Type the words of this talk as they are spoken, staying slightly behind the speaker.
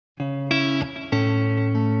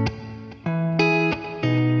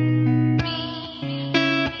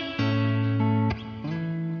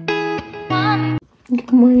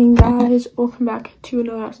guys, welcome back to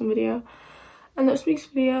another awesome video, and this week's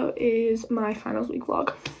video is my finals week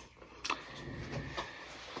vlog.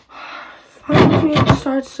 Finals week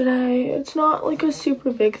starts today. It's not like a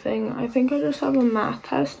super big thing. I think I just have a math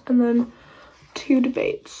test and then 2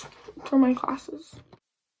 debates for my classes.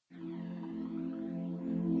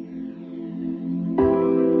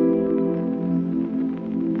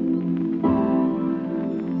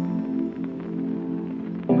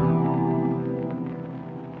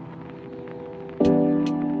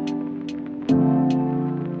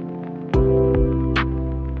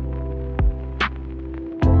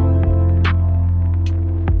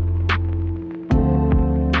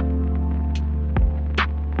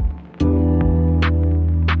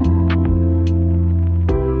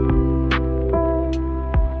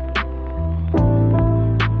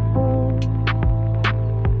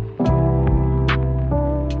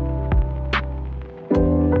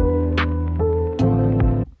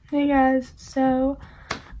 Hey guys, so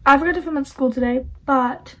I forgot to film at school today,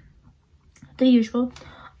 but the usual.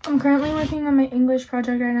 I'm currently working on my English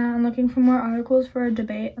project right now and looking for more articles for a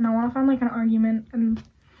debate, and I want to find like an argument, and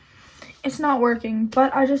it's not working,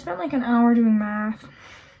 but I just spent like an hour doing math.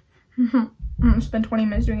 I spent 20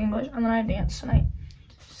 minutes doing English, and then I have dance tonight.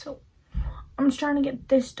 So I'm just trying to get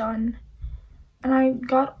this done. And I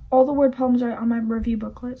got all the word problems right on my review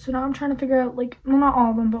booklet. So now I'm trying to figure out, like, well, not all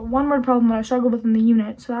of them, but one word problem that I struggled with in the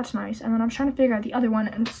unit. So that's nice. And then I'm trying to figure out the other one,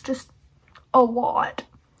 and it's just a lot.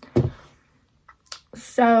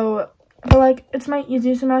 So, but, like, it's my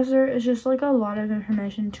easy semester. It's just, like, a lot of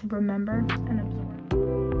information to remember and absorb.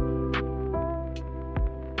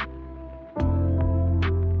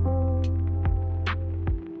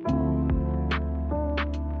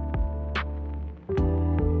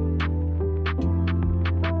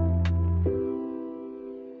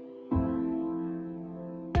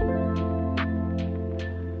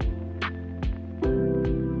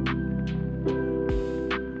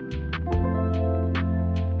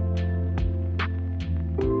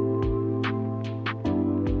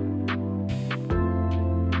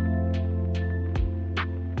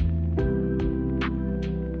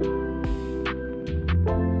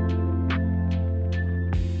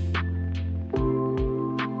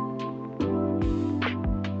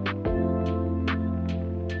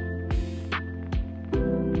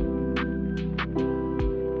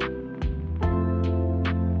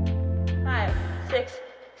 Six,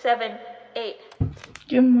 7, 8.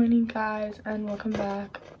 Good morning, guys, and welcome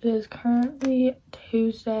back. It is currently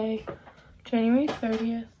Tuesday, January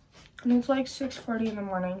 30th, and it's like 6:40 in the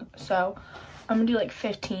morning. So I'm gonna do like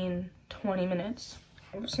 15-20 minutes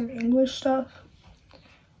of some English stuff,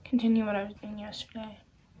 continue what I was doing yesterday,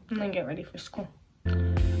 and then get ready for school.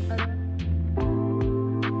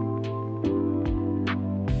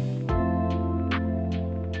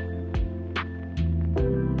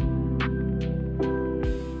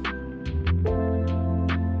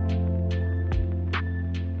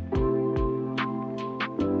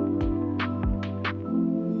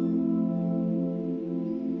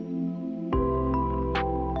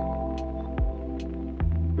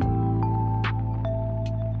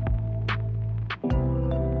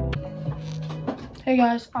 Hey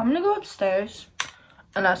guys, I'm gonna go upstairs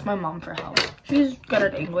and ask my mom for help. She's good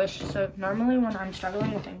at English, so normally when I'm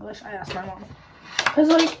struggling with English, I ask my mom. Cause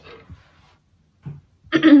like,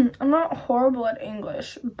 I'm not horrible at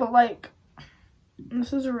English, but like,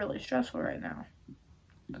 this is really stressful right now.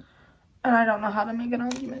 And I don't know how to make an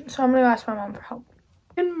argument, so I'm gonna ask my mom for help.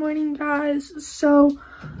 Good morning, guys. So,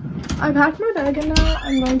 I packed my bag and now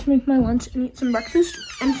I'm going to make my lunch and eat some breakfast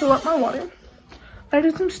and fill up my water. I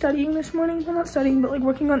did some studying this morning. Well, not studying, but like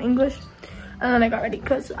working on English. And then I got ready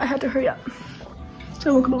because I had to hurry up.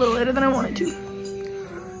 So I woke up a little later than I wanted to.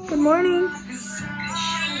 Good morning.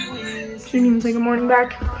 She didn't even say good morning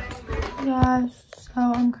back. Guys, so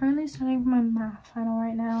I'm currently studying for my math final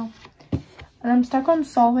right now. And I'm stuck on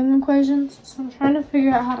solving equations. So I'm trying to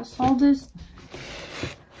figure out how to solve this.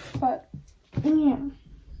 But, yeah.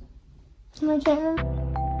 My channel.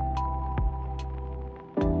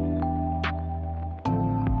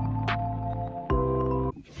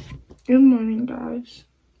 Good morning, guys.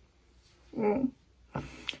 Well,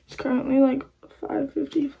 it's currently like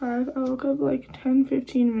 5:55. I woke up like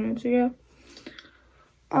 10-15 minutes ago.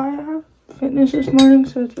 I have fitness this morning,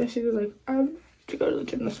 so it's basically like I have to go to the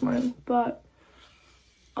gym this morning. But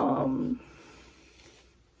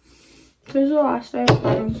today's the last day of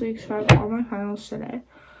finals week, so I have all my finals today.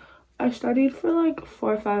 I studied for like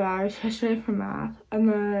 4 or 5 hours yesterday for math, and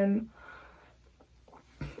then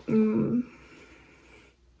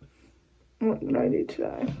what did I do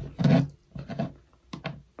today?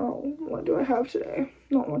 oh, what do I have today?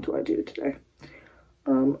 Not what do I do today.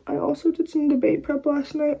 I also did some debate prep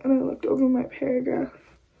last night, and I looked over my paragraph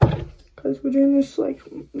because we're doing this like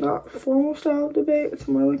not formal style of debate, it's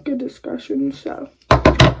more like a discussion. So I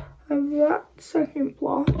have that second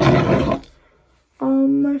block.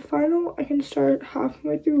 My final I can start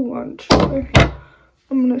halfway through lunch. I'm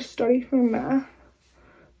gonna study for math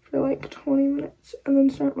for like 20 minutes and then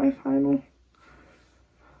start my final.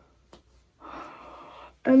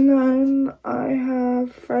 And then I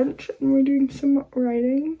have French, and we're doing some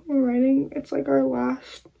writing. We're writing, it's like our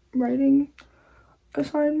last writing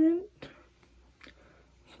assignment.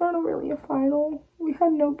 It's not really a final. We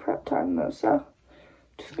had no prep time though, so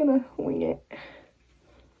just gonna wing it.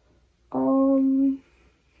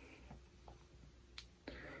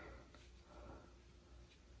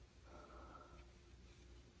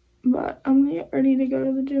 But I'm gonna get ready to go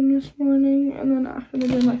to the gym this morning, and then after the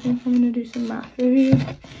gym I think I'm gonna do some math review.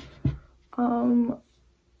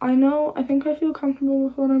 I think I feel comfortable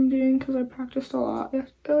with what I'm doing because I practiced a lot.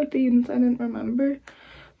 I like the units I didn't remember,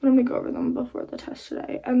 but I'm gonna go over them before the test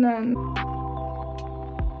today. And then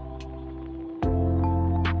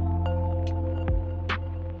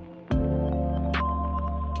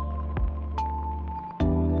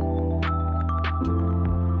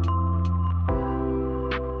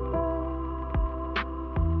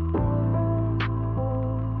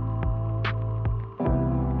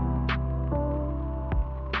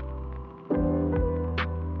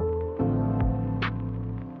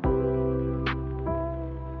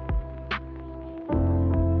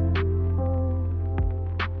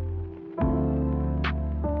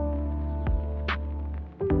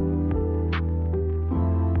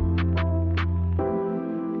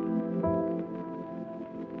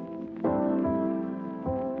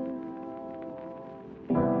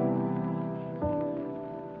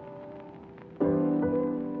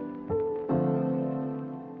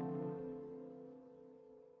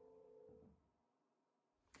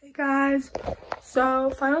hey guys, so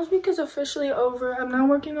finals week is officially over. I'm now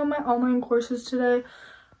working on my online courses today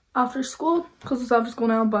after school because it's after school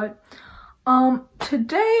now. But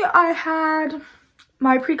today I had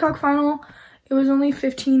my pre-calc final. It was only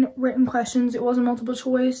 15 written questions. It wasn't multiple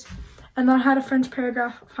choice. And then I had a French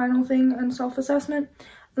paragraph final thing and self-assessment.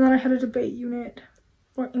 And then I had a debate unit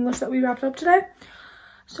for English that we wrapped up today.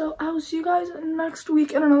 So I will see you guys next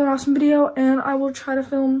week in another awesome video, and I will try to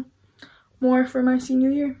film more for my senior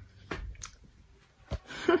year.